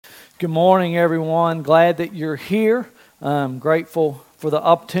Good morning, everyone. Glad that you're here. I'm grateful for the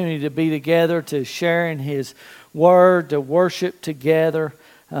opportunity to be together, to share in His Word, to worship together,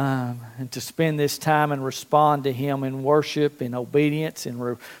 and to spend this time and respond to Him in worship, in obedience, in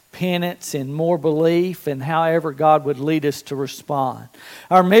repentance, in more belief, and however God would lead us to respond.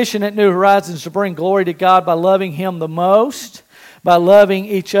 Our mission at New Horizons is to bring glory to God by loving Him the most, by loving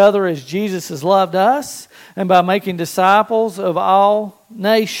each other as Jesus has loved us, and by making disciples of all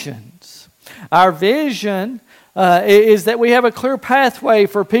nations. Our vision is that we have a clear pathway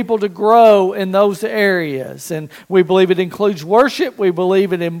for people to grow in those areas. And we believe it includes worship. We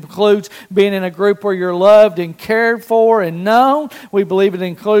believe it includes being in a group where you're loved and cared for and known. We believe it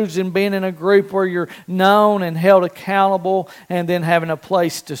includes in being in a group where you're known and held accountable and then having a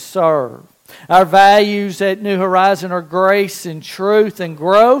place to serve. Our values at New Horizon are grace and truth and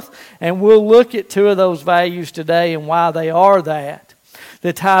growth, and we'll look at two of those values today and why they are that.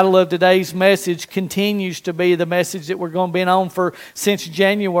 The title of today's message continues to be the message that we're going to be on for since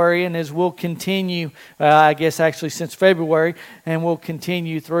January, and as we'll continue, since February, and we'll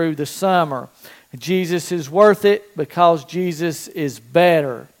continue through the summer. Jesus is worth it because Jesus is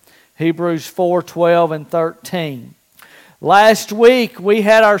better. Hebrews 4:12 and 13. Last week, we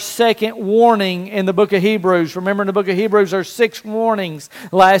had our second warning in the book of Hebrews. Remember, in the book of Hebrews, there are 6 warnings.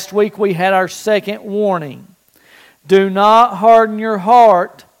 Last week, we had our second warning. Do not harden your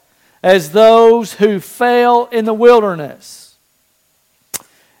heart as those who fell in the wilderness.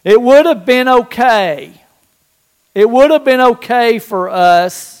 It would have been okay. It would have been okay for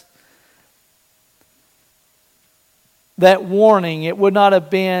us, that warning. It would not have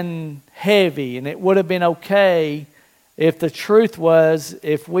been heavy, and it would have been okay if the truth was,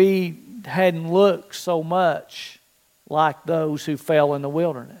 if we hadn't looked so much like those who fell in the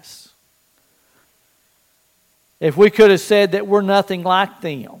wilderness. If we could have said that we're nothing like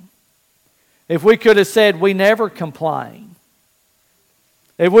them. If we could have said we never complain.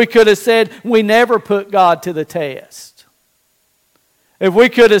 If we could have said we never put God to the test. If we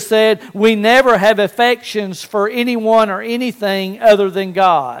could have said we never have affections for anyone or anything other than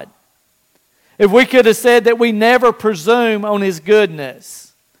God. If we could have said that we never presume on His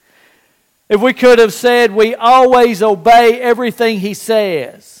goodness. If we could have said we always obey everything He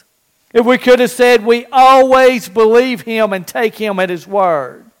says. If we could have said we always believe Him and take Him at His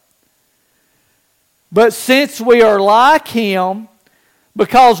word. But since we are like Him,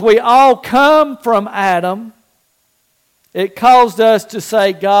 because we all come from Adam, it caused us to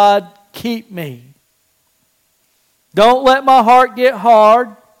say, God, keep me. Don't let my heart get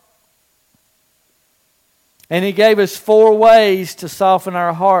hard. And He gave us 4 ways to soften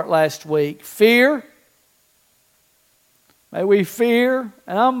our heart last week. Fear. May we fear.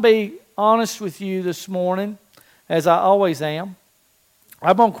 And I'm going to be honest with you this morning, as I always am.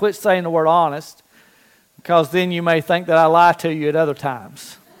 I'm going to quit saying the word honest, because then you may think that I lie to you at other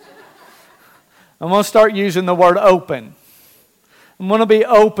times. I'm going to start using the word open. I'm going to be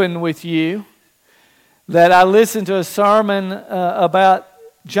open with you. That I listened to a sermon about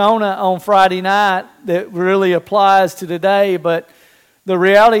Jonah on Friday night that really applies to today, but the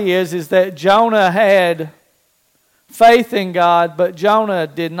reality is that Jonah had faith in God, but Jonah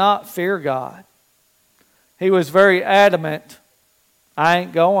did not fear God. He was very adamant, I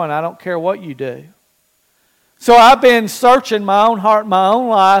ain't going, I don't care what you do. So I've been searching my own heart, my own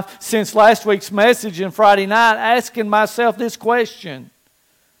life, since last week's message and Friday night, asking myself this question.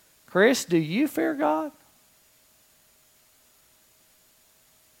 Chris, do you fear God?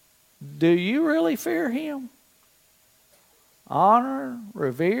 Do you really fear Him? Honor,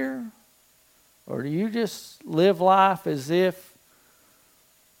 revere? Or do you just live life as if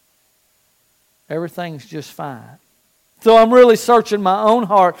everything's just fine? So I'm really searching my own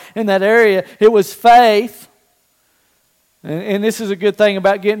heart in that area. It was faith. And this is a good thing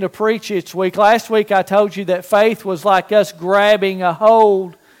about getting to preach each week. Last week I told you that faith was like us grabbing a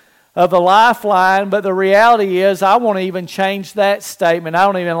hold of a lifeline, but the reality is I want to even change that statement. I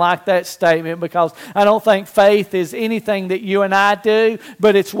don't even like that statement, because I don't think faith is anything that you and I do,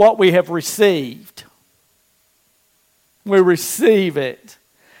 but it's what we have received. We receive it.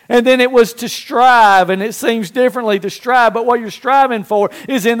 And then it was to strive, and it seems differently to strive, but what you're striving for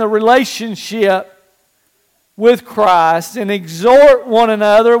is in the relationship with Christ, and exhort one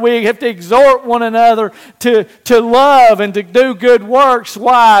another. We have to exhort one another to love and to do good works.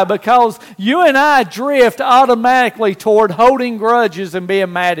 Why? Because you and I drift automatically toward holding grudges and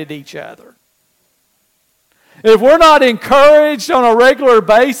being mad at each other. If we're not encouraged on a regular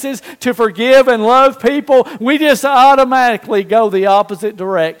basis to forgive and love people, we just automatically go the opposite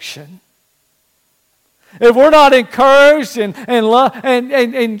direction. if we're not encouraged and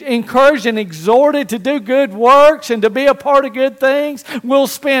encouraged and exhorted to do good works and to be a part of good things, we'll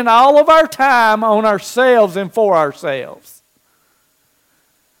spend all of our time on ourselves and for ourselves.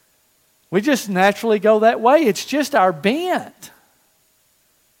 We just naturally go that way. It's just our bent.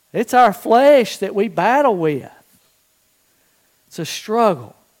 It's our flesh that we battle with. It's a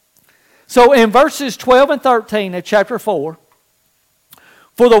struggle. So in verses 12 and 13 of chapter 4,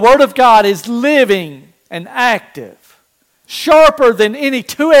 for the Word of God is living and active, sharper than any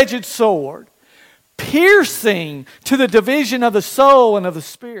two-edged sword, piercing to the division of the soul and of the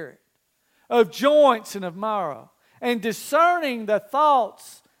spirit, of joints and of marrow, and discerning the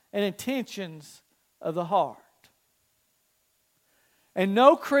thoughts and intentions of the heart. And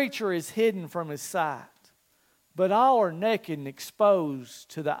no creature is hidden from His sight, but all are naked and exposed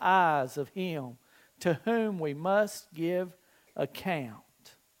to the eyes of Him to whom we must give account.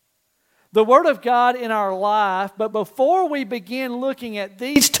 The Word of God in our life, but before we begin looking at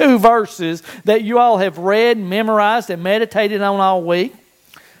these two verses that you all have read, memorized, and meditated on all week,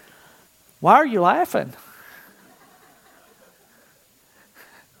 why are you laughing?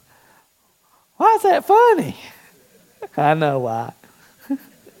 Why is that funny? I know why.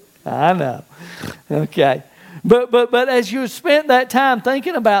 I know. Okay. But as you spent that time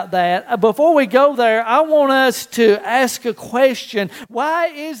thinking about that, before we go there, I want us to ask a question. Why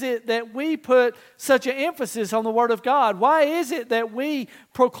is it that we put such an emphasis on the Word of God? Why is it that we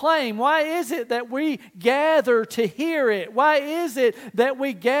proclaim? Why is it that we gather to hear it? Why is it that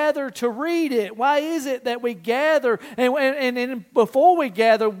we gather to read it? Why is it that we gather and before we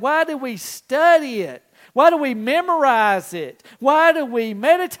gather, why do we study it? Why do we memorize it? Why do we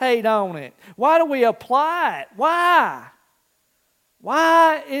meditate on it? Why do we apply it? Why?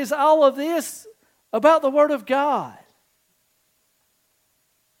 Why is all of this about the Word of God?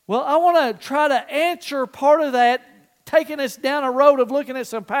 Well, I want to try to answer part of that, taking us down a road of looking at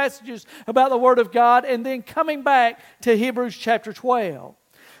some passages about the Word of God and then coming back to Hebrews chapter 12.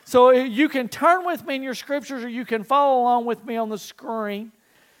 So you can turn with me in your scriptures or you can follow along with me on the screen.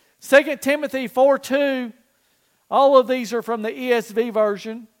 2 Timothy 4:2, all of these are from the ESV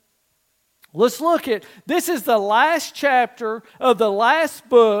version. Let's look at, this is the last chapter of the last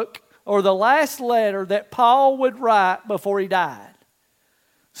book or the last letter that Paul would write before he died.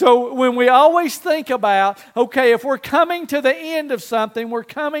 So when we always think about, okay, if we're coming to the end of something, we're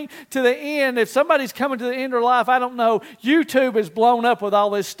coming to the end. If somebody's coming to the end of their life, I don't know, YouTube is blown up with all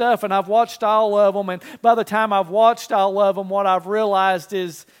this stuff and I've watched all of them. And by the time I've watched all of them, what I've realized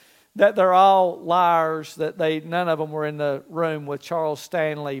is that they're all liars, that none of them were in the room with Charles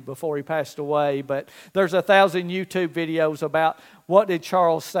Stanley before he passed away. But there's 1,000 YouTube videos about what did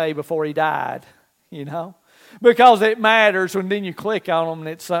Charles say before he died, you know? Because it matters when then you click on them and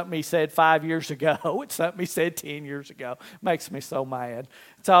it's something he said 5 years ago. It's something he said 10 years ago. Makes me so mad.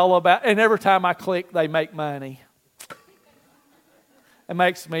 It's all about, and every time I click, they make money. It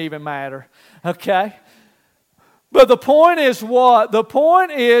makes me even madder. Okay? But the point is what? The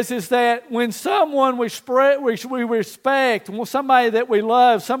point is that when someone we respect, somebody that we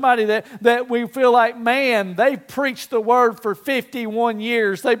love, somebody that we feel like, man, they've preached the Word for 51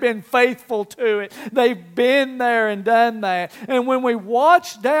 years. They've been faithful to it. They've been there and done that. And when we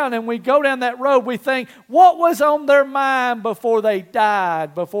watch down and we go down that road, we think, what was on their mind before they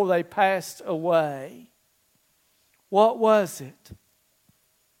died, before they passed away? What was it?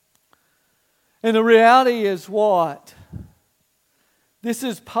 And the reality is what? This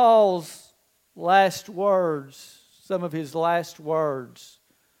is Paul's last words, some of his last words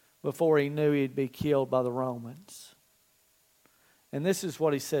before he knew he'd be killed by the Romans. And this is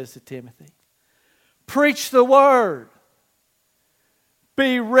what he says to Timothy. Preach the Word.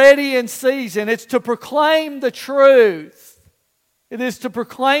 Be ready in season. It's to proclaim the truth. It is to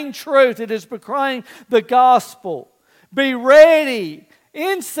proclaim truth. It is to proclaim the gospel. Be ready.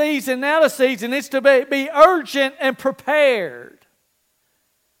 In season, out of season, it's to be urgent and prepared.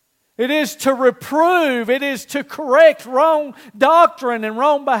 It is to reprove. It is to correct wrong doctrine and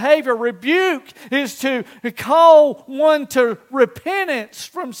wrong behavior. Rebuke is to call one to repentance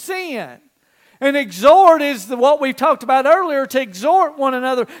from sin. And exhort is what we talked about earlier, to exhort one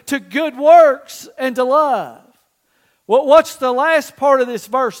another to good works and to love. Well, what's the last part of this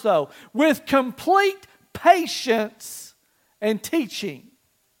verse though? With complete patience and teaching.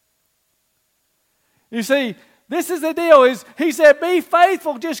 You see, this is the deal. He said, be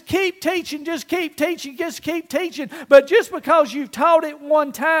faithful. Just keep teaching. Just keep teaching. Just keep teaching. But just because you've taught it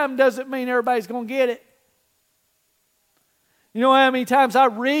one time doesn't mean everybody's going to get it. You know how many times I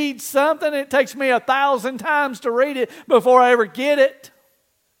read something? It takes me 1,000 times to read it before I ever get it.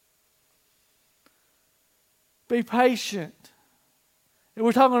 Be patient. And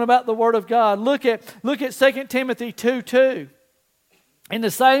we're talking about the Word of God. Look at 2 Timothy 2:2. In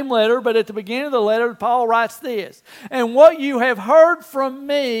the same letter, but at the beginning of the letter, Paul writes this: "And what you have heard from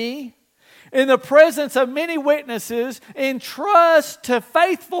me in the presence of many witnesses, entrust to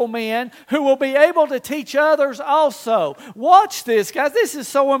faithful men who will be able to teach others also." Watch this, guys. This is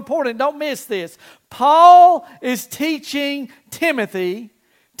so important. Don't miss this. Paul is teaching Timothy.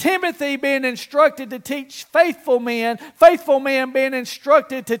 Timothy being instructed to teach faithful men being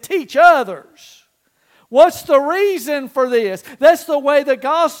instructed to teach others. What's the reason for this? That's the way the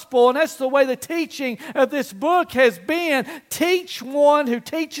gospel and that's the way the teaching of this book has been. Teach one who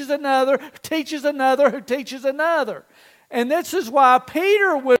teaches another, who teaches another, who teaches another. And this is why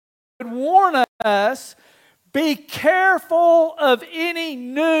Peter would warn us, be careful of any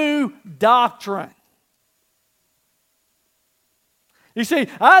new doctrine. You see,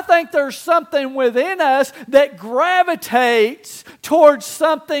 I think there's something within us that gravitates towards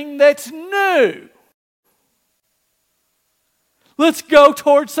something that's new. Let's go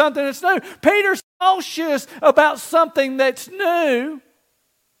towards something that's new. Peter's cautious about something that's new.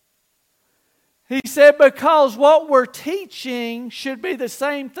 He said because what we're teaching should be the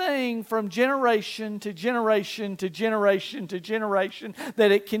same thing from generation to generation to generation to generation,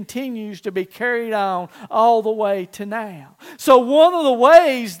 that it continues to be carried on all the way to now. So one of the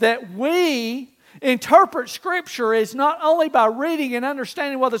ways that we interpret Scripture is not only by reading and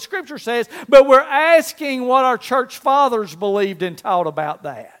understanding what the Scripture says, but we're asking what our church fathers believed and taught about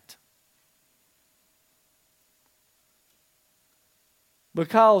that.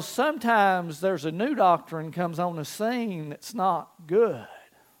 Because sometimes there's a new doctrine comes on the scene that's not good.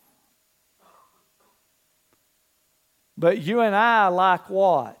 But you and I like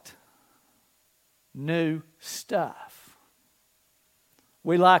what? New stuff.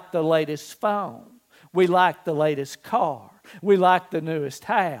 We like the latest phone. We like the latest car. We like the newest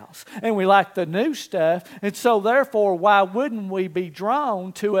house. And we like the new stuff. And so therefore, why wouldn't we be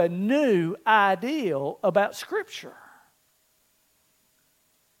drawn to a new ideal about Scripture?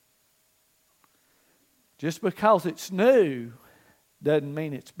 Just because it's new doesn't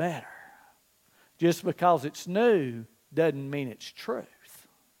mean it's better. Just because it's new doesn't mean it's truth.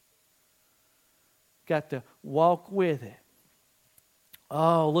 Got to walk with it.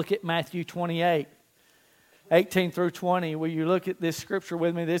 Oh, look at Matthew 28, 18 through 20. Will you look at this scripture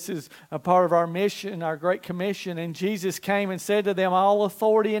with me? This is a part of our mission, our Great Commission. And Jesus came and said to them, "All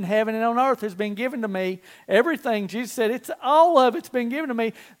authority in heaven and on earth has been given to me." Everything, Jesus said, all of it's been given to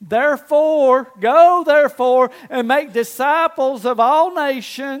me. "Therefore, go therefore and make disciples of all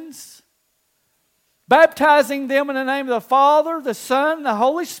nations, baptizing them in the name of the Father, the Son, and the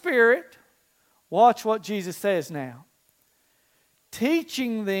Holy Spirit." Watch what Jesus says now.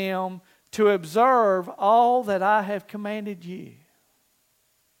 "Teaching them to observe all that I have commanded you."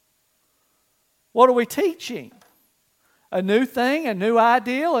 What are we teaching? A new thing, a new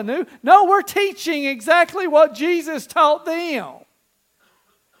ideal, No, we're teaching exactly what Jesus taught them.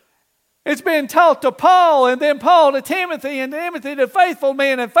 It's been taught to Paul, and then Paul to Timothy, and Timothy to faithful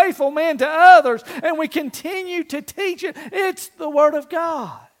men, and faithful men to others. And we continue to teach it. It's the Word of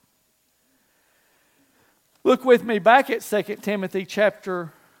God. Look with me back at 2 Timothy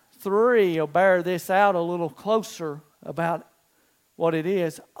chapter 3. You'll bear this out a little closer about what it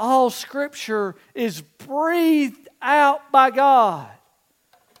is. All Scripture is breathed out by God.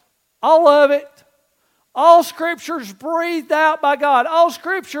 All of it. All Scripture is breathed out by God. All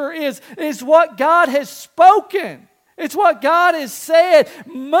Scripture is what God has spoken. It's what God has said,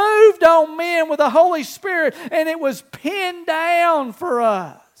 moved on men with the Holy Spirit, and it was pinned down for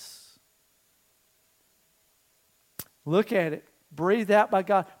us. Look at it. Breathed out by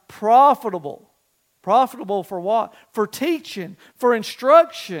God. Profitable. Profitable for what? For teaching, for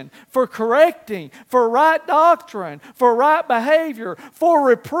instruction, for correcting, for right doctrine, for right behavior, for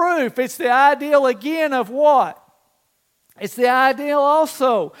reproof. It's the ideal again of what? It's the ideal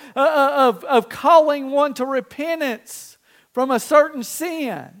also of calling one to repentance from a certain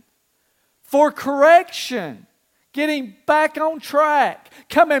sin. For correction. Getting back on track.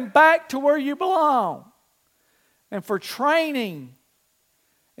 Coming back to where you belong. And for training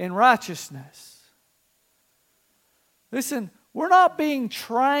in righteousness. Listen, we're not being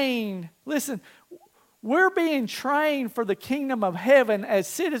trained. Listen, we're being trained for the kingdom of heaven as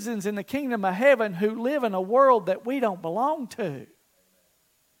citizens in the kingdom of heaven who live in a world that we don't belong to.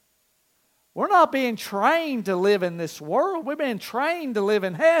 We're not being trained to live in this world. We're being trained to live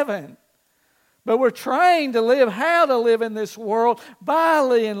in heaven. But we're trained to live how to live in this world by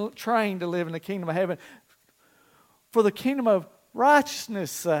being trained to live in the kingdom of heaven for the kingdom of righteousness'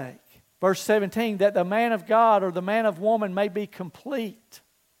 sake. Verse 17, that the man of God or the man of woman may be complete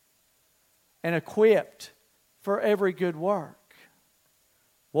and equipped for every good work.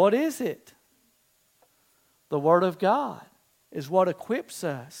 What is it? The Word of God is what equips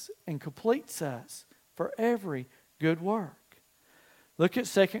us and completes us for every good work. Look at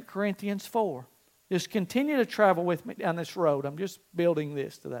 2 Corinthians 4. Just continue to travel with me down this road. I'm just building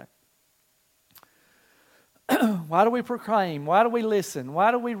this today. Why do we proclaim? Why do we listen?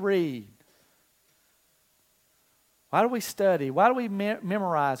 Why do we read? Why do we study? Why do we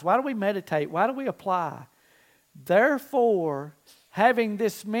memorize? Why do we meditate? Why do we apply? Therefore, having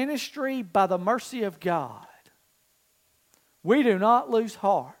this ministry by the mercy of God, we do not lose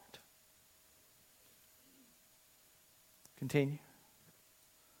heart. Continue.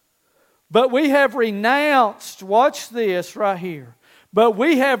 But we have renounced, watch this right here. But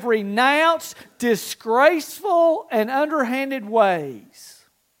we have renounced disgraceful and underhanded ways.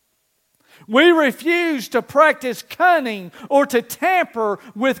 We refuse to practice cunning or to tamper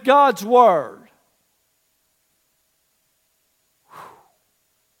with God's Word.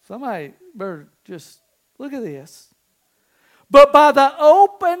 Somebody better just look at this. But by the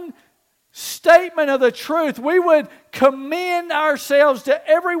open statement of the truth, we would commend ourselves to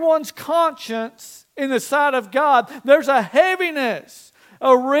everyone's conscience in the sight of God. There's a heaviness,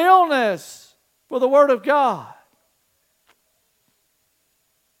 a realness for the Word of God.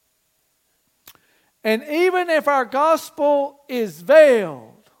 And even if our gospel is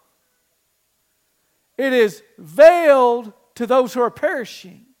veiled, it is veiled to those who are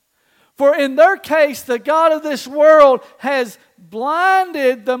perishing. For in their case, the God of this world has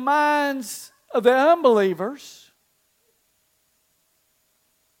blinded the minds of the unbelievers.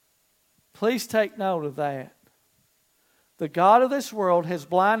 Please take note of that. The God of this world has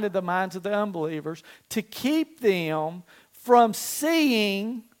blinded the minds of the unbelievers to keep them from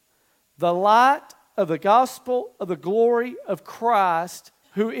seeing the light of the gospel of the glory of Christ,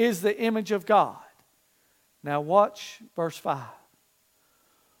 who is the image of God. Now watch verse 5.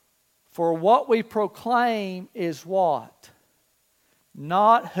 For what we proclaim is what?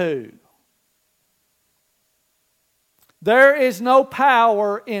 Not who. There is no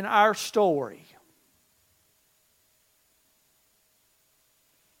power in our story.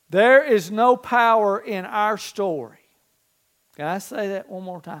 There is no power in our story. Can I say that one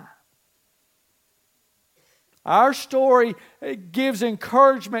more time? Our story gives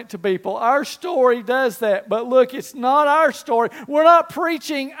encouragement to people. Our story does that. But look, it's not our story. We're not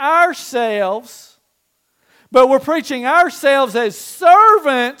preaching ourselves, but we're preaching ourselves as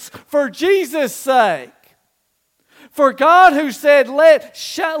servants for Jesus' sake. For God, who said, let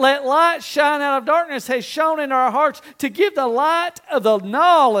light shine out of darkness, has shone in our hearts to give the light of the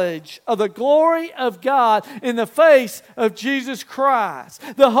knowledge of the glory of God in the face of Jesus Christ.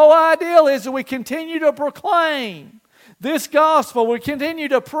 The whole idea is that we continue to proclaim this gospel. We continue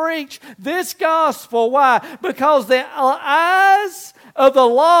to preach this gospel. Why? Because the eyes of the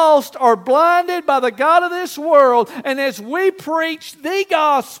lost are blinded by the God of this world. And as we preach the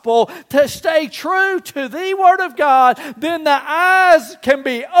gospel to stay true to the Word of God, then the eyes can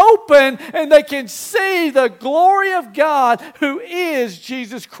be open and they can see the glory of God, who is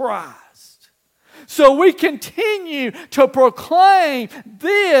Jesus Christ. So we continue to proclaim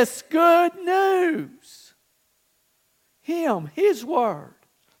this good news. Him, His Word.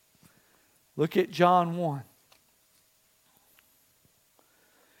 Look at John 1.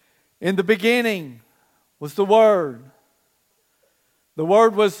 In the beginning was the Word. The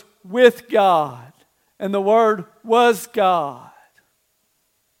Word was with God, and the Word was God.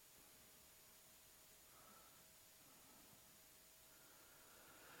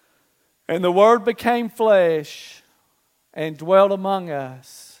 And the Word became flesh and dwelt among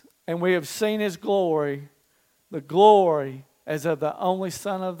us, and we have seen His glory, the glory as of the only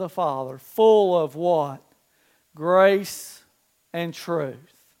Son of the Father, full of what? Grace and truth.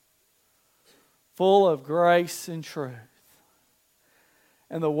 Full of grace and truth.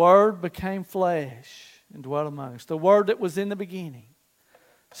 And the Word became flesh and dwelt among us. The Word that was in the beginning.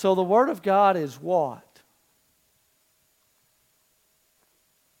 So the Word of God is what?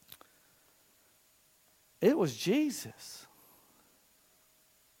 It was Jesus.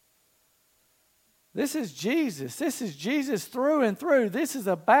 This is Jesus. This is Jesus through and through. This is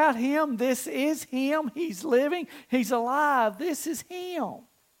about Him. This is Him. He's living. He's alive. This is Him.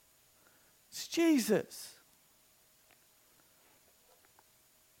 It's Jesus.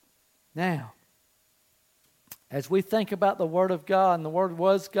 Now, as we think about the Word of God, and the Word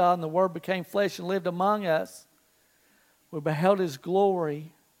was God, and the Word became flesh and lived among us, we beheld His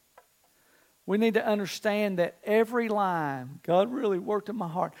glory, We need to understand that every line, God really worked in my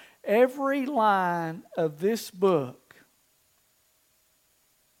heart, every line of this book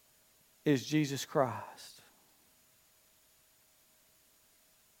is Jesus Christ.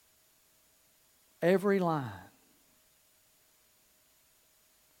 Every line.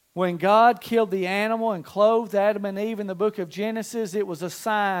 When God killed the animal and clothed Adam and Eve in the book of Genesis, it was a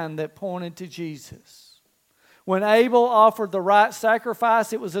sign that pointed to Jesus. When Abel offered the right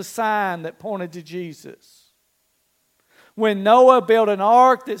sacrifice, it was a sign that pointed to Jesus. When Noah built an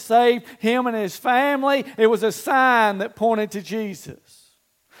ark that saved him and his family, it was a sign that pointed to Jesus.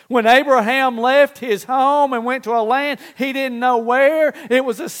 When Abraham left his home and went to a land he didn't know where, it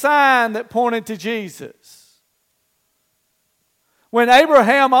was a sign that pointed to Jesus. When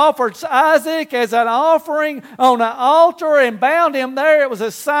Abraham offered Isaac as an offering on an altar and bound him there, it was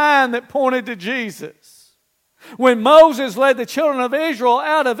a sign that pointed to Jesus. When Moses led the children of Israel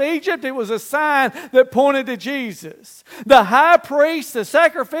out of Egypt, it was a sign that pointed to Jesus. The high priest, the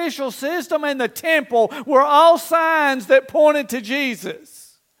sacrificial system, and the temple were all signs that pointed to Jesus.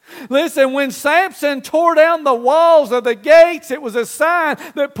 Listen, when Samson tore down the walls of the gates, it was a sign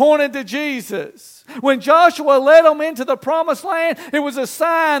that pointed to Jesus. When Joshua led them into the promised land, it was a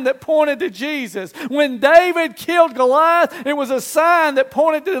sign that pointed to Jesus. When David killed Goliath, it was a sign that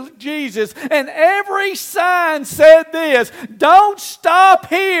pointed to Jesus. And every sign said this: don't stop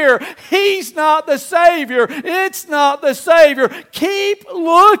here. He's not the Savior. It's not the Savior. Keep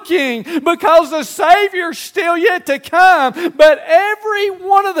looking, because the Savior's still yet to come. But every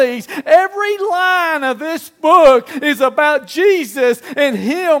one of these, every line of this book is about Jesus and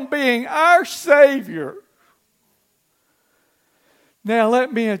Him being our Savior. Now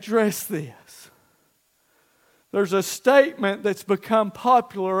let me address this. There's a statement that's become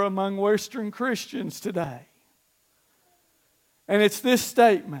popular among Western Christians today. And it's this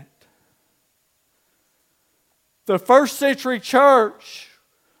statement: the first century church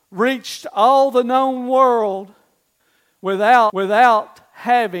reached all the known world without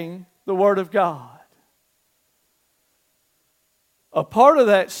having the Word of God. A part of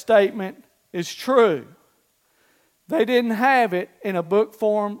that statement is true. They didn't have it in a book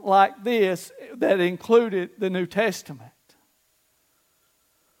form like this that included the New Testament.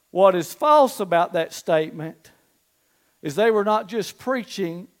 What is false about that statement is they were not just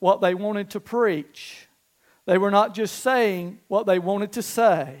preaching what they wanted to preach. They were not just saying what they wanted to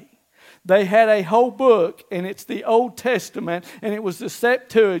say. They had a whole book, and it's the Old Testament, and it was the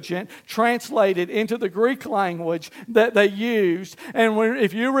Septuagint translated into the Greek language that they used. And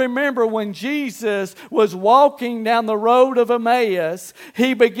if you remember, when Jesus was walking down the road of Emmaus,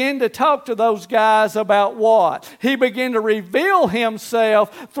 He began to talk to those guys about what? He began to reveal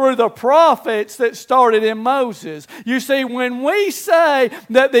Himself through the prophets that started in Moses. You see, when we say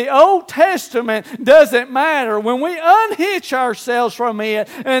that the Old Testament doesn't matter, when we unhitch ourselves from it,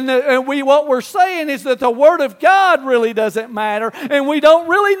 and what we're saying is that the Word of God really doesn't matter, and we don't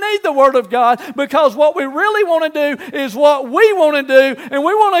really need the Word of God, because what we really want to do is what we want to do, and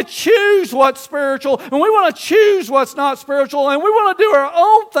we want to choose what's spiritual, and we want to choose what's not spiritual, and we want to do our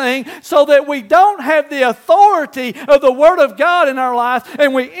own thing so that we don't have the authority of the Word of God in our life,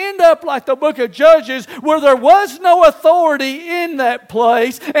 and we end up like the book of Judges, where there was no authority in that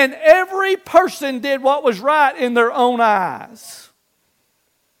place, and every person did what was right in their own eyes.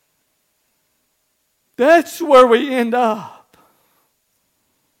 That's where we end up.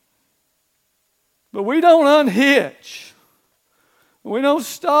 But we don't unhitch. We don't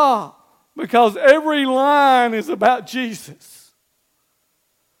stop, because every line is about Jesus.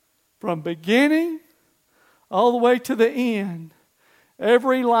 From beginning all the way to the end,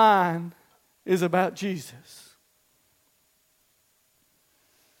 every line is about Jesus.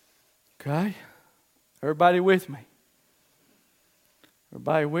 Okay? Everybody with me?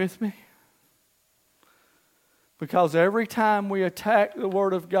 Everybody with me? Because every time we attack the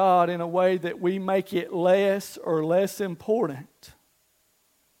Word of God in a way that we make it less or less important,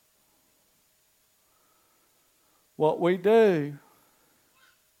 what we do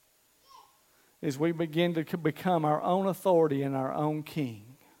is we begin to become our own authority and our own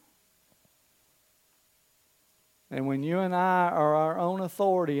king. And when you and I are our own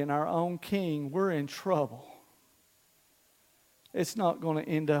authority and our own king, we're in trouble. It's not going to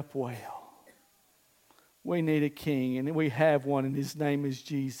end up well. We need a king, and we have one, and His name is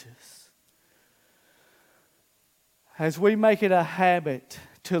Jesus. As we make it a habit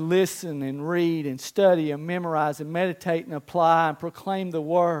to listen and read and study and memorize and meditate and apply and proclaim the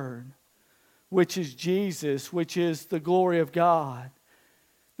Word, which is Jesus, which is the glory of God,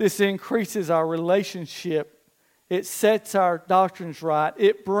 this increases our relationship It sets our doctrines right.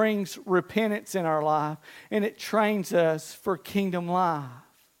 It brings repentance in our life. And it trains us for kingdom life.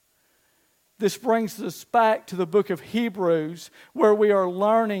 This brings us back to the book of Hebrews, where we are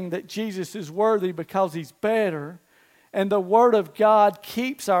learning that Jesus is worthy because He's better. And the Word of God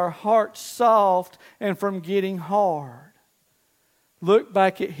keeps our hearts soft and from getting hard. Look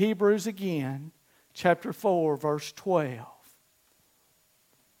back at Hebrews again, chapter 4, verse 12.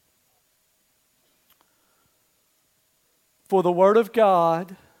 For the Word of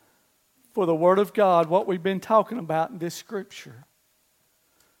God, what we've been talking about in this scripture,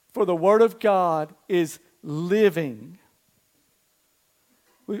 for the Word of God is living.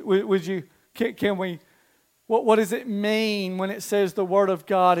 Can we, what does it mean when it says the Word of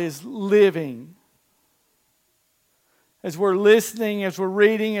God is living? As we're listening, as we're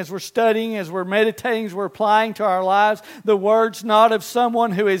reading, as we're studying, as we're meditating, as we're applying to our lives, the Word's not of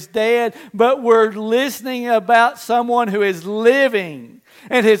someone who is dead, but we're listening about someone who is living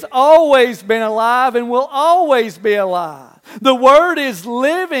and has always been alive and will always be alive. The Word is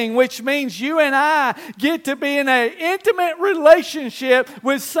living, which means you and I get to be in an intimate relationship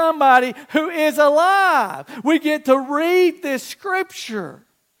with somebody who is alive. We get to read this Scripture.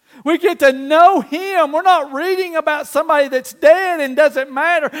 We get to know Him. We're not reading about somebody that's dead and doesn't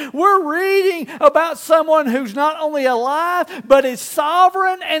matter. We're reading about someone who's not only alive, but is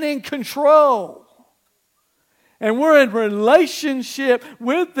sovereign and in control. And we're in relationship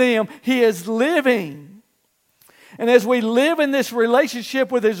with them. He is living. And as we live in this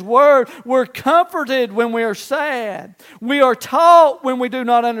relationship with His Word, we're comforted when we are sad. We are taught when we do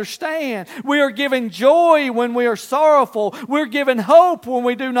not understand. We are given joy when we are sorrowful. We're given hope when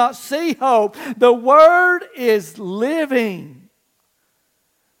we do not see hope. The Word is living.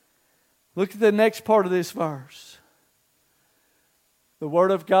 Look at the next part of this verse. The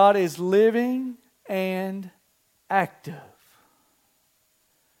Word of God is living and active.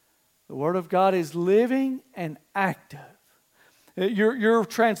 The Word of God is living and active. Your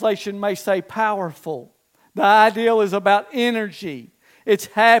translation may say powerful. The ideal is about energy. It's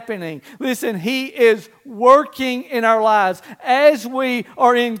happening. Listen, He is working in our lives. As we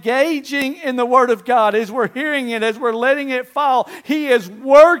are engaging in the Word of God, as we're hearing it, as we're letting it fall, He is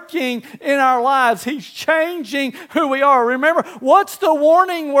working in our lives. He's changing who we are. Remember, what's the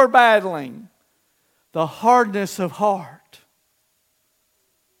warning we're battling? The hardness of heart.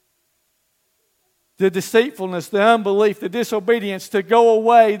 The deceitfulness, the unbelief, the disobedience to go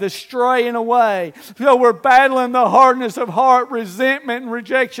away, the straying away. So we're battling the hardness of heart, resentment and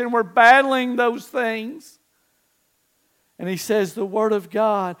rejection. We're battling those things. And He says the Word of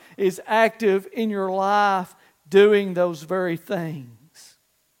God is active in your life doing those very things.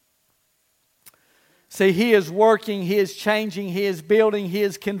 See, He is working, He is changing, He is building, He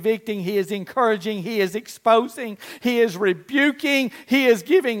is convicting, He is encouraging, He is exposing, He is rebuking, He is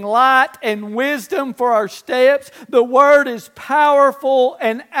giving light and wisdom for our steps. The Word is powerful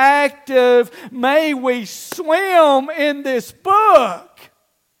and active. May we swim in this book.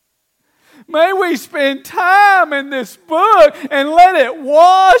 May we spend time in this book and let it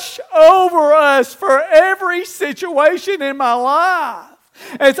wash over us for every situation in my life.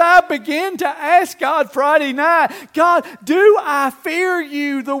 As I begin to ask God Friday night, God, do I fear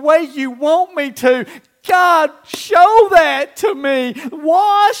You the way You want me to? God, show that to me.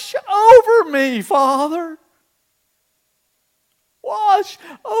 Wash over me, Father. Wash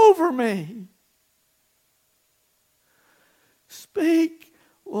over me. Speak,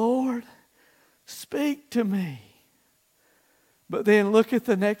 Lord. Speak to me. But then look at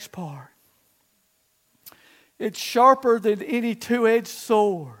the next part. It's sharper than any two-edged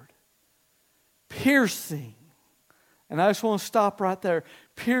sword. Piercing. And I just want to stop right there.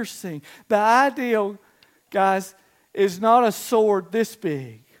 Piercing. The ideal, guys, is not a sword this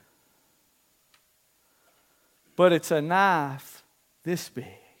big. But it's a knife this big.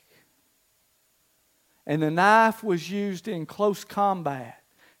 And the knife was used in close combat.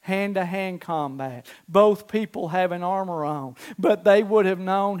 Hand-to-hand combat. Both people having armor on. But they would have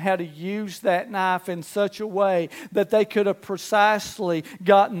known how to use that knife in such a way that they could have precisely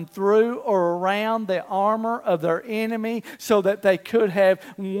gotten through or around the armor of their enemy so that they could have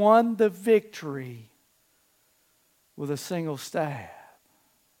won the victory with a single stab.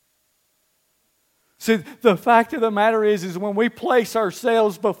 See, the fact of the matter is when we place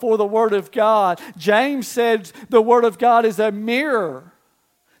ourselves before the Word of God, James said the Word of God is a mirror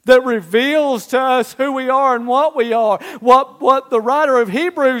that reveals to us who we are and what we are. What the writer of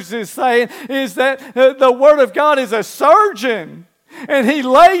Hebrews is saying is that the Word of God is a surgeon. And He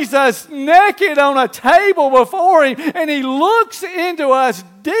lays us naked on a table before Him. And He looks into us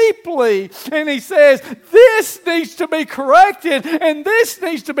deeply and he says, this needs to be corrected and this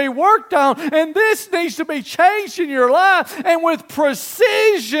needs to be worked on and this needs to be changed in your life. And with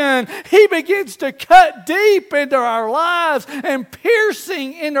precision, he begins to cut deep into our lives and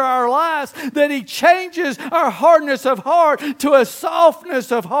piercing into our lives, that he changes our hardness of heart to a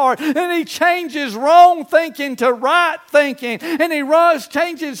softness of heart. And he changes wrong thinking to right thinking. And he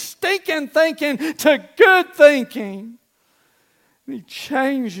changes stinking thinking to good thinking. And he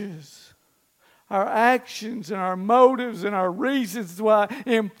changes our actions and our motives and our reasons why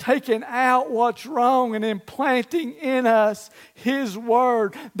in taking out what's wrong and implanting in us his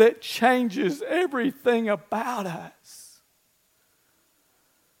word that changes everything about us.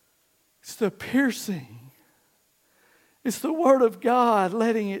 It's the piercing. It's the word of God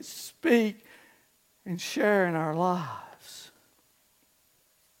letting it speak and share in our lives.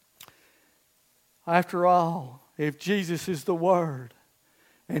 After all, if Jesus is the Word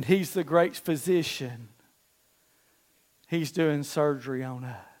and He's the great physician, He's doing surgery on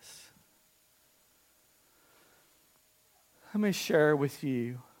us. Let me share with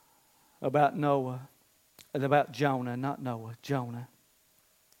you about Noah and about Jonah, not Noah, Jonah.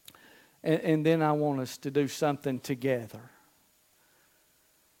 And then I want us to do something together.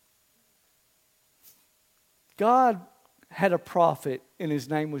 God had a prophet and his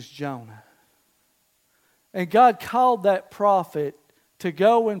name was Jonah. And God called that prophet to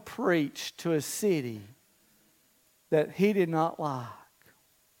go and preach to a city that he did not like.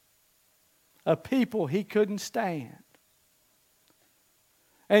 A people he couldn't stand.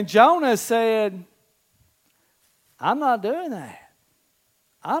 And Jonah said, I'm not doing that.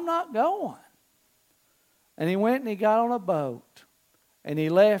 I'm not going. And he went and he got on a boat and he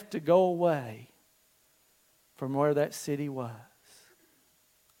left to go away from where that city was.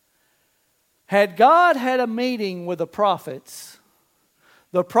 Had God had a meeting with the prophets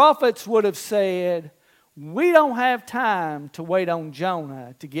would have said, we don't have time to wait on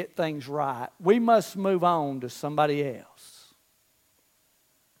Jonah to get things right. We must move on to somebody else.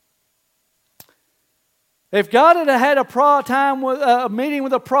 If God had had a meeting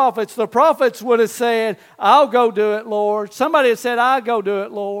with the prophets would have said, I'll go do it, Lord. Somebody had said, I'll go do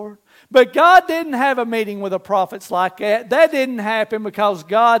it, Lord. But God didn't have a meeting with the prophets like that. That didn't happen because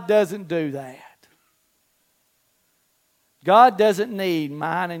God doesn't do that. God doesn't need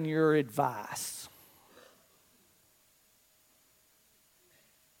mine and your advice.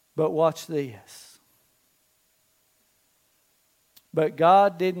 But watch this. But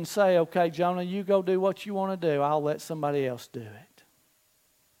God didn't say, okay, Jonah, you go do what you want to do. I'll let somebody else do it.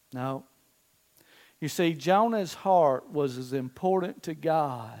 No. You see, Jonah's heart was as important to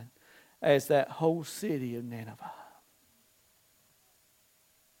God as that whole city of Nineveh.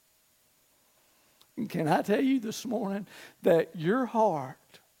 And can I tell you this morning that your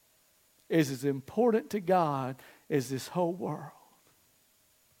heart is as important to God as this whole world?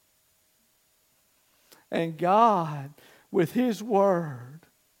 And God, with His Word,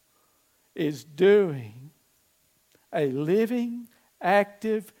 is doing a living,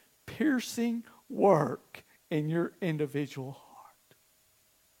 active, piercing work in your individual heart.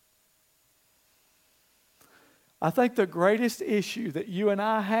 I think the greatest issue that you and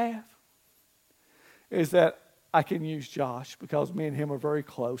I have is that I can use Josh because me and him are very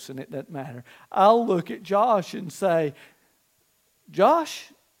close and it doesn't matter. I'll look at Josh and say,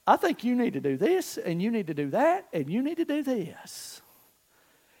 Josh, I think you need to do this and you need to do that and you need to do this.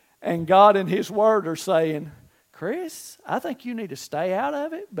 And God and His Word are saying, Chris, I think you need to stay out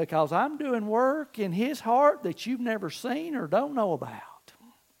of it because I'm doing work in His heart that you've never seen or don't know about.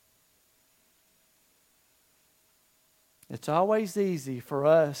 It's always easy for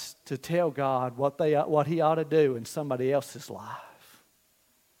us to tell God what He ought to do in somebody else's life,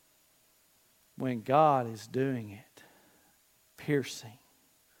 when God is doing it, piercing,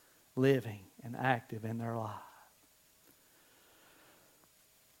 living, and active in their life.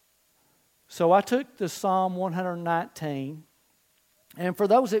 So I took the Psalm 119, and for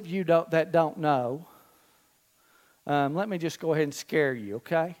those of you that don't know, let me just go ahead and scare you,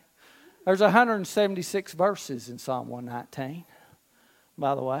 okay? There's 176 verses in Psalm 119,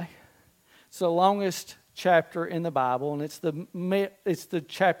 by the way. It's the longest chapter in the Bible, and it's the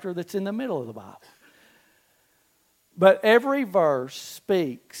chapter that's in the middle of the Bible. But every verse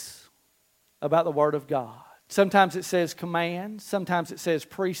speaks about the Word of God. Sometimes it says command, sometimes it says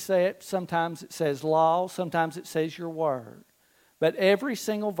precept, sometimes it says law, sometimes it says your word. But every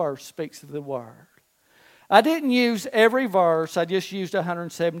single verse speaks of the Word. I didn't use every verse, I just used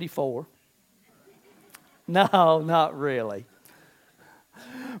 174. No, not really.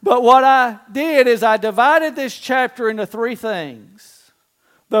 But what I did is I divided this chapter into three things.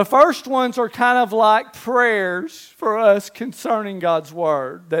 The first ones are kind of like prayers for us concerning God's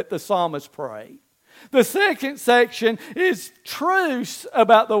Word that the psalmist prayed. The second section is truths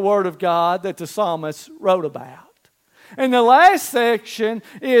about the Word of God that the psalmist wrote about. And the last section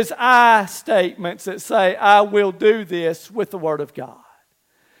is I statements that say, I will do this with the Word of God.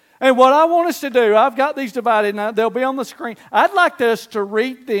 And what I want us to do, I've got these divided now, they'll be on the screen. I'd like us to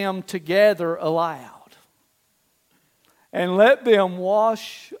read them together aloud and let them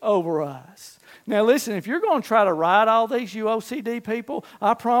wash over us. Now listen, if you're going to try to write all these, you OCD people,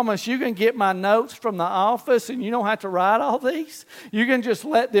 I promise you can get my notes from the office and you don't have to write all these. You can just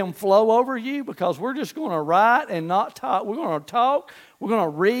let them flow over you because we're just going to write and not talk. We're going to talk, we're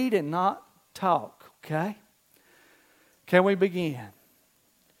going to read and not talk, okay? Can we begin?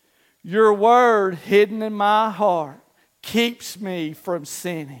 Your word hidden in my heart keeps me from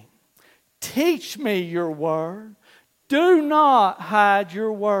sinning. Teach me your word. Do not hide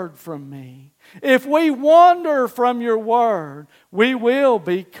your word from me. If we wander from your word, we will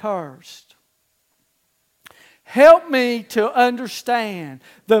be cursed. Help me to understand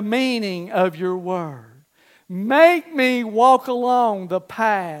the meaning of your word. Make me walk along the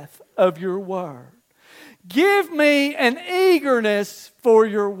path of your word. Give me an eagerness for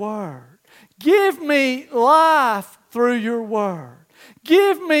your word. Give me life through your word.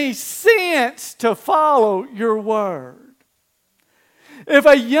 Give me sense to follow your word. If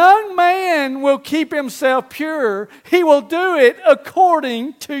a young man will keep himself pure, he will do it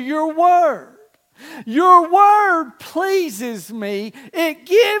according to your word. Your word pleases me. It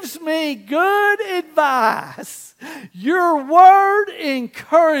gives me good advice. Your word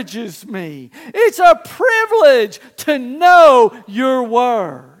encourages me. It's a privilege to know your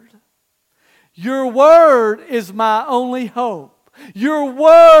word. Your word is my only hope. Your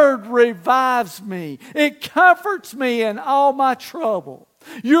word revives me. It comforts me in all my trouble.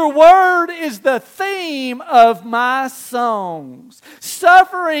 Your word is the theme of my songs.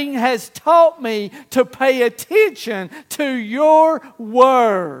 Suffering has taught me to pay attention to your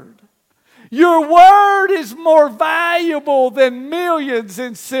word. Your word is more valuable than millions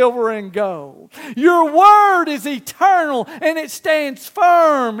in silver and gold. Your word is eternal and it stands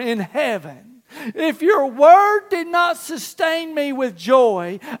firm in heaven. If your word did not sustain me with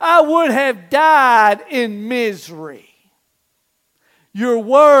joy, I would have died in misery. Your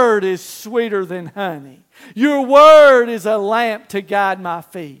word is sweeter than honey. Your word is a lamp to guide my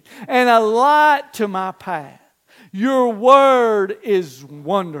feet and a light to my path. Your word is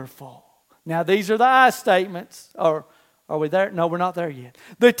wonderful. Now these are the I statements. Or are we there? No, we're not there yet.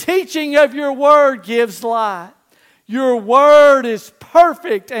 The teaching of your word gives light. Your word is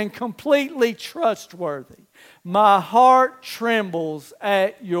perfect and completely trustworthy. My heart trembles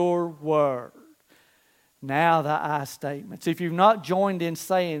at your word. Now the I statements. If you've not joined in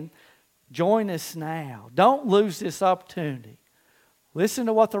saying, join us now. Don't lose this opportunity. Listen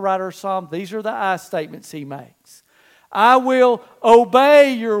to what the writer of Psalm, these are the I statements he makes. I will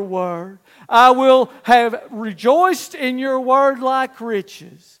obey your word. I will have rejoiced in your word like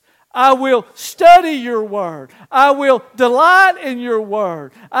riches. I will study your word. I will delight in your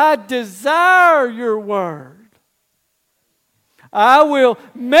word. I desire your word. I will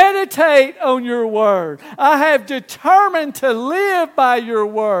meditate on your word. I have determined to live by your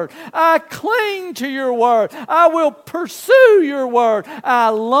word. I cling to your word. I will pursue your word. I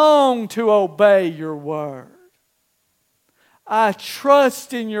long to obey your word. I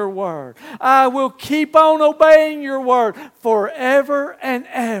trust in your word. I will keep on obeying your word forever and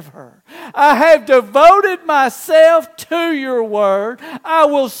ever. I have devoted myself to your word. I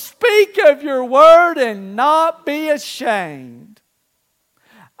will speak of your word and not be ashamed.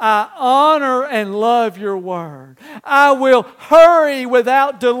 I honor and love your word. I will hurry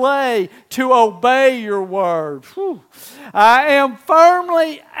without delay to obey your word. Whew. I am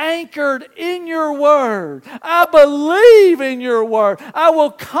firmly anchored in your word. I believe in your word. I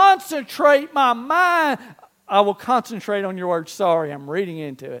will concentrate my mind. I will concentrate on your word. Sorry, I'm reading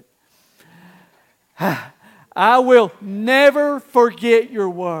into it. I will never forget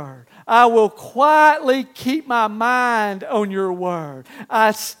your word. I will quietly keep my mind on your word.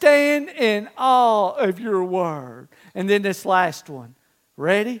 I stand in awe of your word. And then this last one.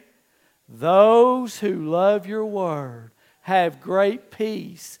 Ready? Those who love your word have great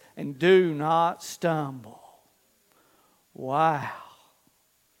peace and do not stumble. Wow.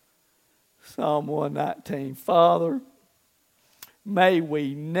 Psalm 119. Father, may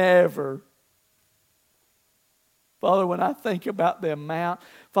we never, Father, when I think about the amount,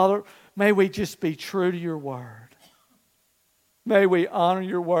 Father, may we just be true to your word. May we honor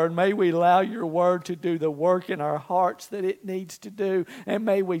your word. May we allow your word to do the work in our hearts that it needs to do. And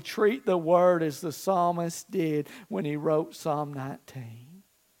may we treat the word as the psalmist did when he wrote Psalm 19.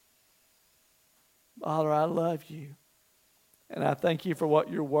 Father, I love you. And I thank you for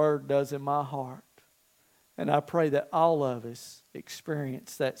what your word does in my heart. And I pray that all of us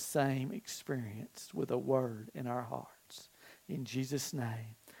experience that same experience with a word in our hearts. In Jesus'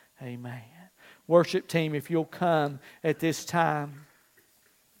 name, amen. Worship team, if you'll come at this time.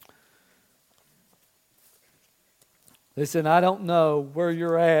 Listen, I don't know where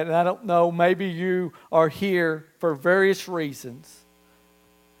you're at, and I don't know, maybe you are here for various reasons.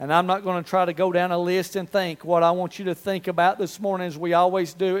 And I'm not going to try to go down a list and think. What I want you to think about this morning, as we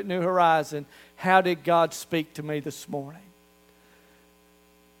always do at New Horizon, how did God speak to me this morning?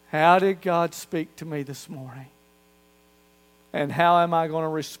 How did God speak to me this morning? And how am I going to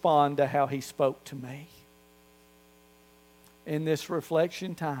respond to how He spoke to me? In this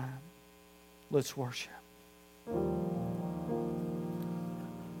reflection time, let's worship.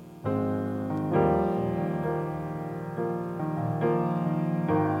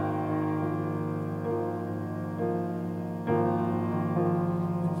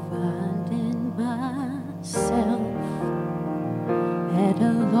 Finding myself at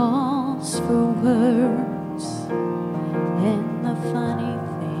a loss for words. And the funny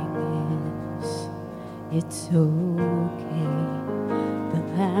thing is, it's okay. The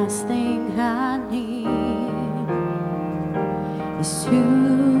last thing I need is to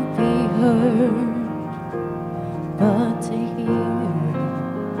be heard, but to hear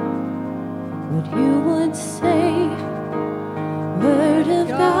what you would say. Word of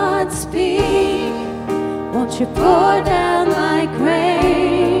God, speak. Won't you pour down like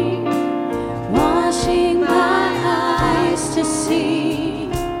rain, washing my eyes to see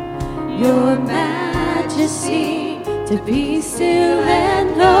your majesty, to be still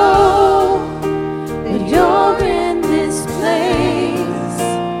and know that you're in this place.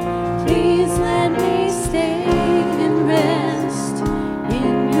 Please let me stay and rest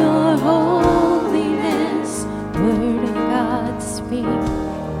in your holiness. Word of God, speak.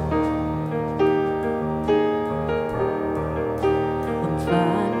 I'm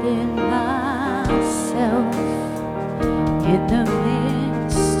finding myself in the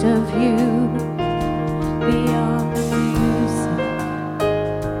midst of you, beyond the music,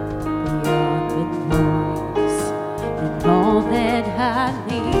 beyond the noise, and all that I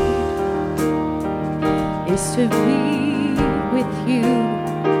need is to be with you,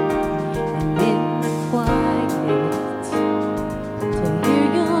 and in the quiet to hear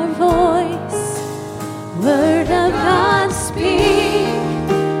your voice. Word of God, speak.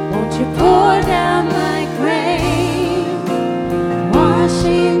 Won't you pour down like rain,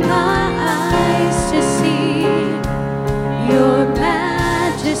 washing my eyes to see your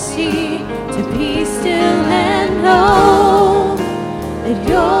majesty, to be still and know that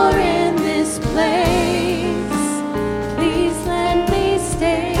you're in this place. Please let me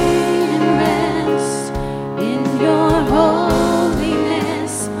stay and rest in your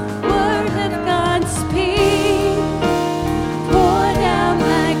holiness. Word of God, speak. Pour down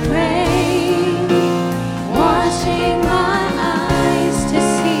like rain, washing my eyes to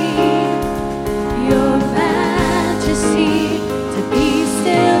see your majesty, to be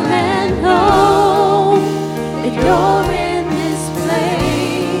still and know that you're in this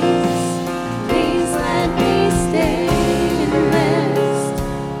place. Please let me stay and rest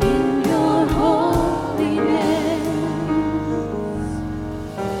in your holiness.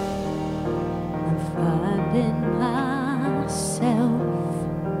 I'm finding myself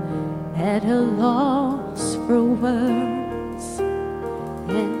at a loss for words,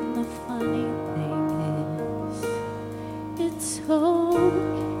 and the funny thing is, it's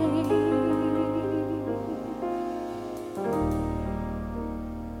okay.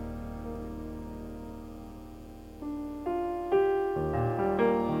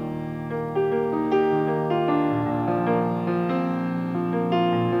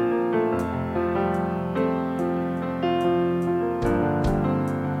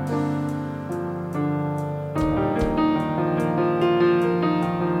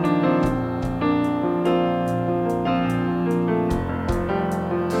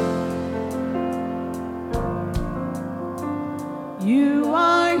 You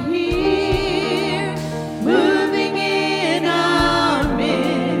are here, moving in our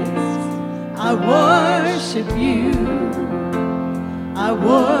midst. I worship you. I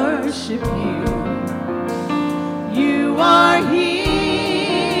worship you. You are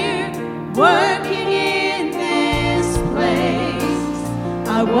here, working in this place.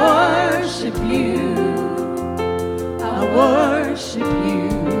 I worship you. I worship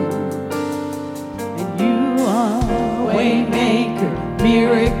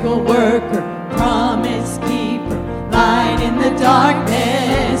miracle worker, promise keeper, light in the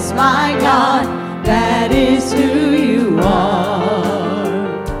darkness, my God, that is who you are.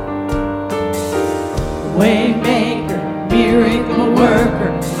 Waymaker, miracle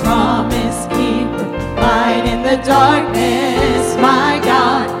worker, promise keeper, light in the darkness, my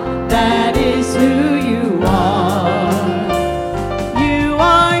God, that is who you are. You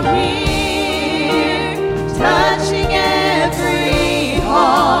are here, touching every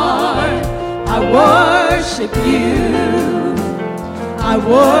heart. I worship you, I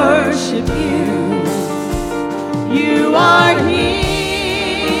worship you. You are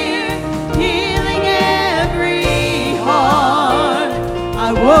here, healing every heart.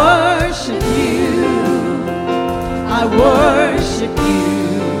 I worship you, I worship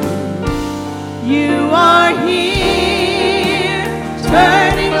you. You are here,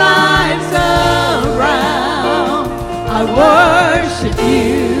 turning lives around. I worship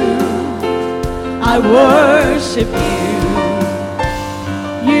you, I worship you.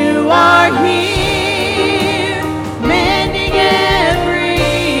 You are here, mending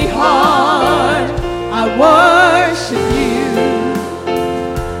every heart. I worship you,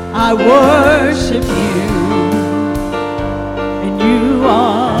 I worship you. And you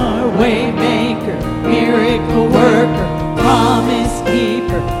are waymaker, miracle worker, promise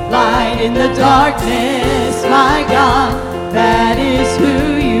keeper, light in the darkness, my God, that is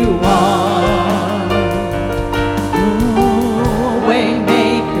who you are. Ooh,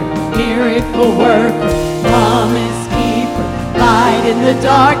 waymaker, miracle worker, promise keeper, light in the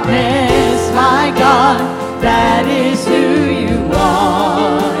darkness, my God, that is who you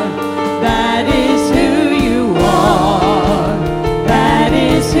are. That is who you are. That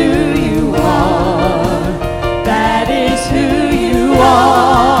is who you are. That is who you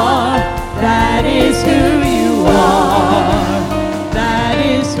are. That is who you are. That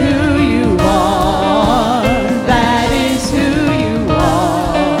is who you are. That is who you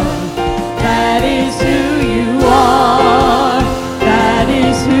are. That is who you are. That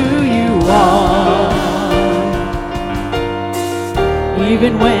is who you are.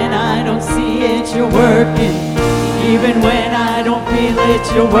 Even when I don't see it, you're working. Even when I don't feel it,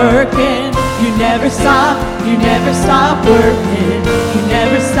 you're working. You never stop working. You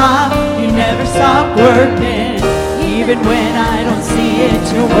never stop working. Even when I don't see it,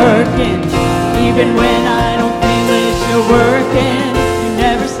 you're working. Even when I don't feel it, you're working. You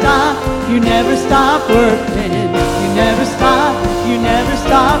never stop working. You never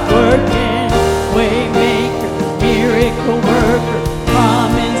stop working. Waymaker, miracle worker,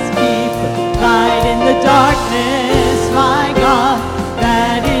 promise keeper, light in the darkness, my God,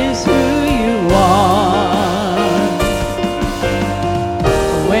 that is who you are.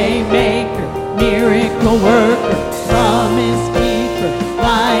 Waymaker, miracle worker, promise keeper,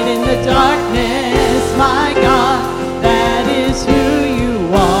 light in the darkness, my God, that is who you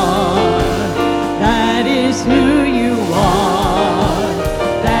are. That is who you are.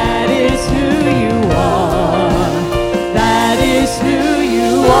 That is who you are. That is who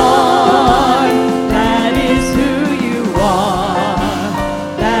you are. That is who you are.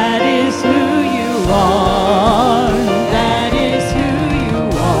 That is who you are. That is who you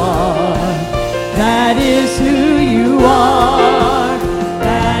are. That is who you are.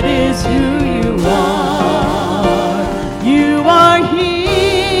 That is who you are. You are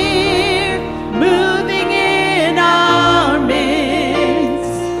here, moving in our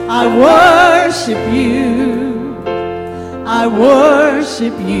midst. I worship you. I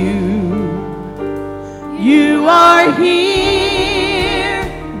worship you. You are here,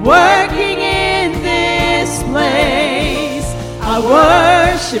 working in this place. I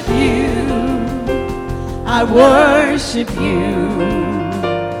worship you. I worship you.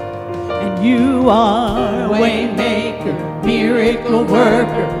 And you are waymaker, miracle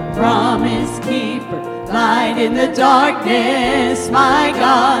worker, promise keeper, light in the darkness, my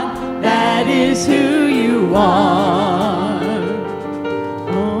God, that is who you are.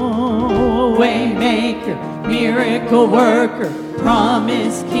 Oh, waymaker, miracle worker,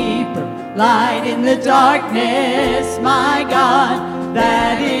 promise keeper, light in the darkness, my God,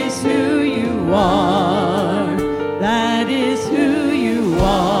 that is who you are. That is who you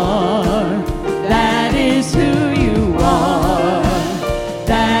are. That is who you are.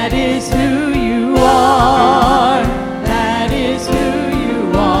 That is who you are. That is who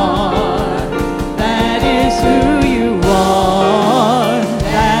you are. That is who you are.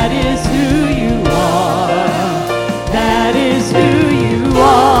 That is who you are. That is who you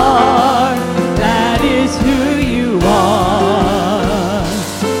are. That is who you are.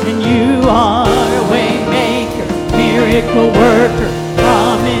 And you are a waymaker, miracle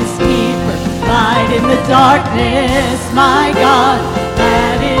darkness, my God,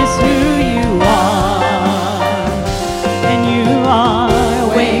 that is who you are. And you are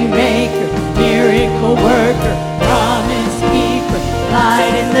way maker, miracle worker, promise keeper,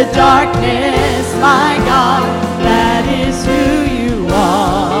 light in the darkness, my God, that is who you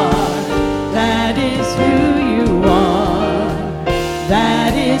are. That is who you are.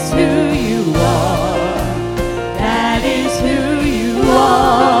 That is who you are. That is who you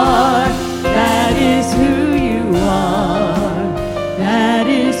are. That is who you are. That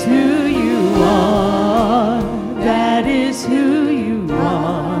is who you are. That is who you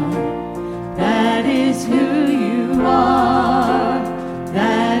are. That is who you are.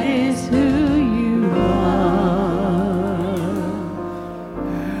 That is who you are.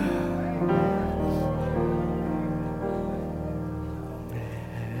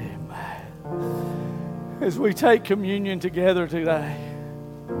 As we take communion together today,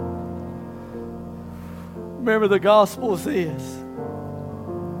 remember the gospel is this.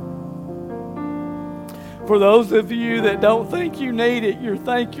 For those of you that don't think you need it, you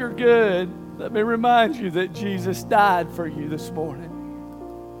think you're good, let me remind you that Jesus died for you this morning.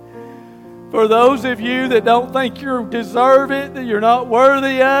 For those of you that don't think you deserve it, that you're not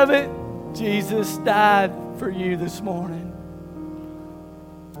worthy of it, Jesus died for you this morning.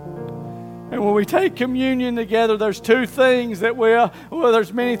 And when we take communion together, there's two things that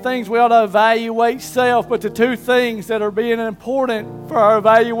there's many things we ought to evaluate self, but the two things that are being important for our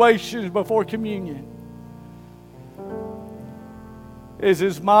evaluations before communion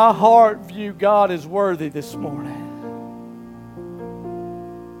is my heart view God as worthy this morning?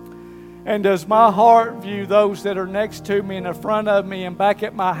 And does my heart view those that are next to me and in front of me and back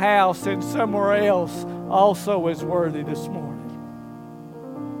at my house and somewhere else also as worthy this morning?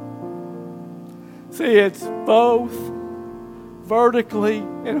 See, it's both vertically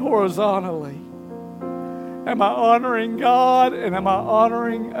and horizontally. Am I honoring God and am I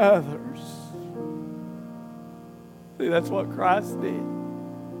honoring others? See, that's what Christ did.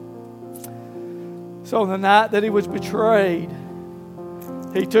 So on the night that he was betrayed,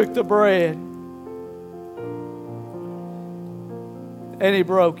 he took the bread and he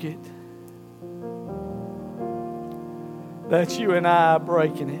broke it. That's you and I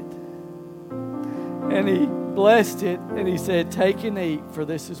breaking it. And he blessed it and he said, "Take and eat, for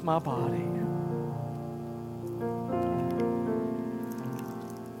this is my body."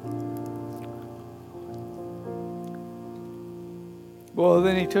 Well,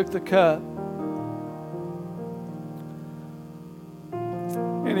 then he took the cup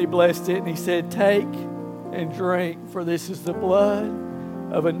and he blessed it and he said, "Take and drink, for this is the blood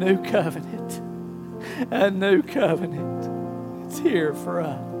of a new covenant." A new covenant. It's here for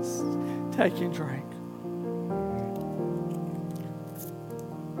us. Take and drink.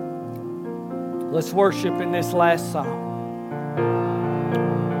 Let's worship in this last song.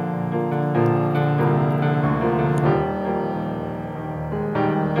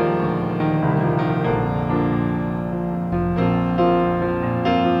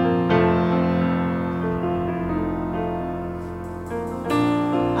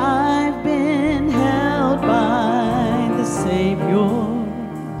 I've been held by the Savior.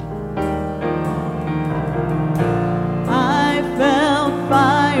 I felt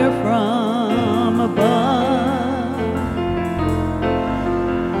fire from above.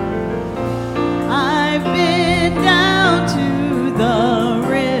 I've been down to the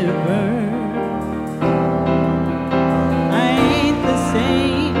river. I ain't the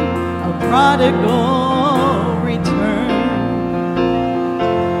same, a prodigal return.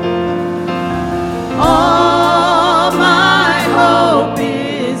 All my hope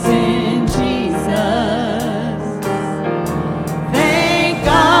is in Jesus. Thank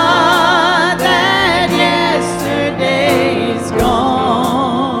God that yesterday's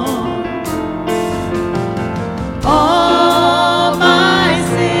gone. All my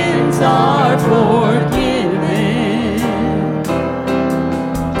sins are forgiven,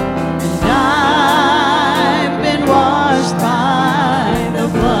 and I've been washed by the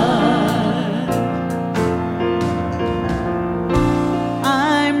blood.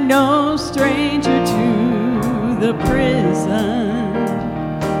 I'm no stranger to the prison.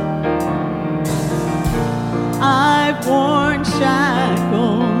 I've worn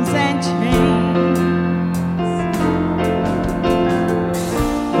shackles and chains,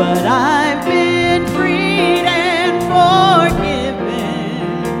 but I've been freed and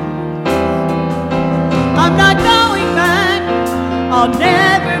forgiven. I'm not going back, I'll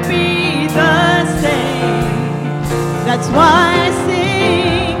never be the same. That's why I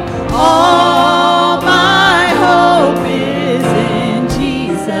sing, all my hope is in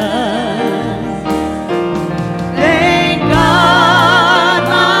Jesus.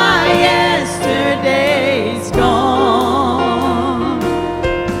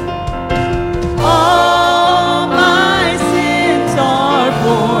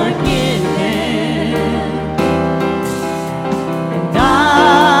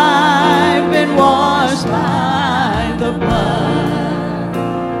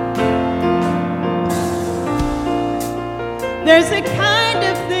 kind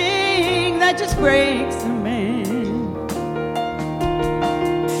of thing that just breaks a man.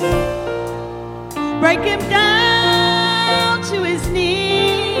 Break him down to his knees.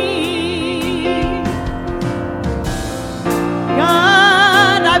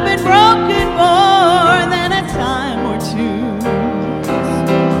 God, I've been broken more than a time or two.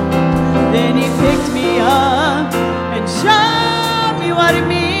 Then he picked me up and showed me what it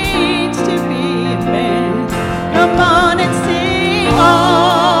means to be a man. Come on and sing.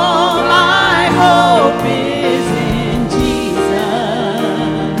 All my hope is in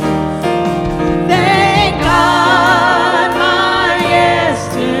Jesus. Thank God my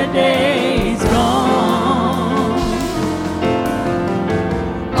yesterday's gone.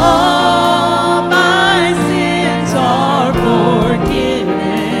 All my sins are forgiven,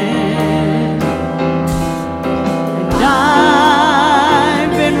 and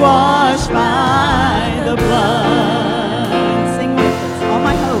I've been washed by the blood. Sing with us. All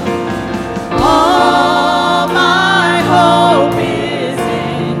my hope. All my hope is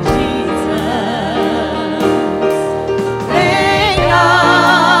in Jesus. Thank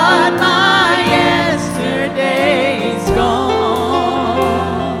God my yesterday's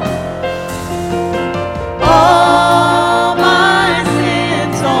gone. All my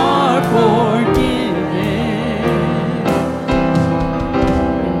sins are forgiven,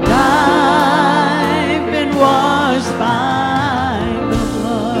 and I've been washed by the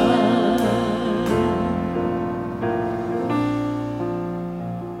blood.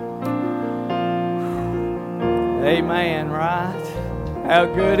 Amen, right? How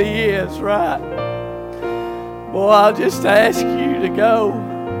good He is, right? Boy, I'll just ask you to go.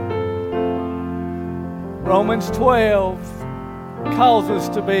 Romans 12 calls us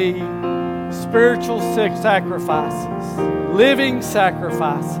to be spiritual sacrifices, living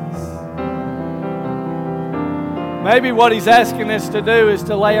sacrifices. Maybe what He's asking us to do is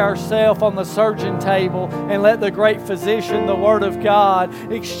to lay ourselves on the surgeon table and let the great physician, the Word of God,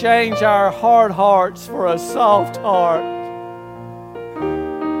 exchange our hard hearts for a soft heart,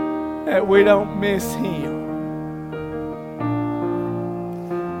 that we don't miss Him.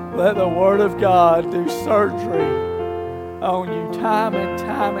 Let the Word of God do surgery on you time and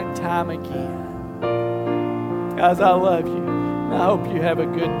time and time again. Guys, I love you, and I hope you have a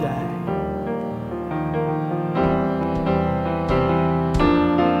good day.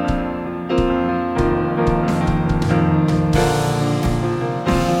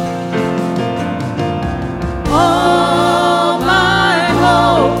 All my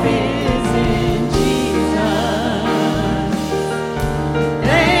hope is in Jesus.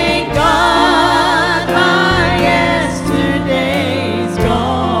 Thank God my yesterday's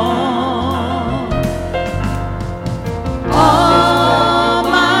gone. All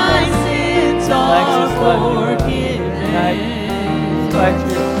my sins are forgiven, Thank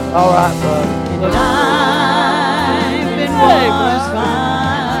you. All right, brother. and I've been Hey, washed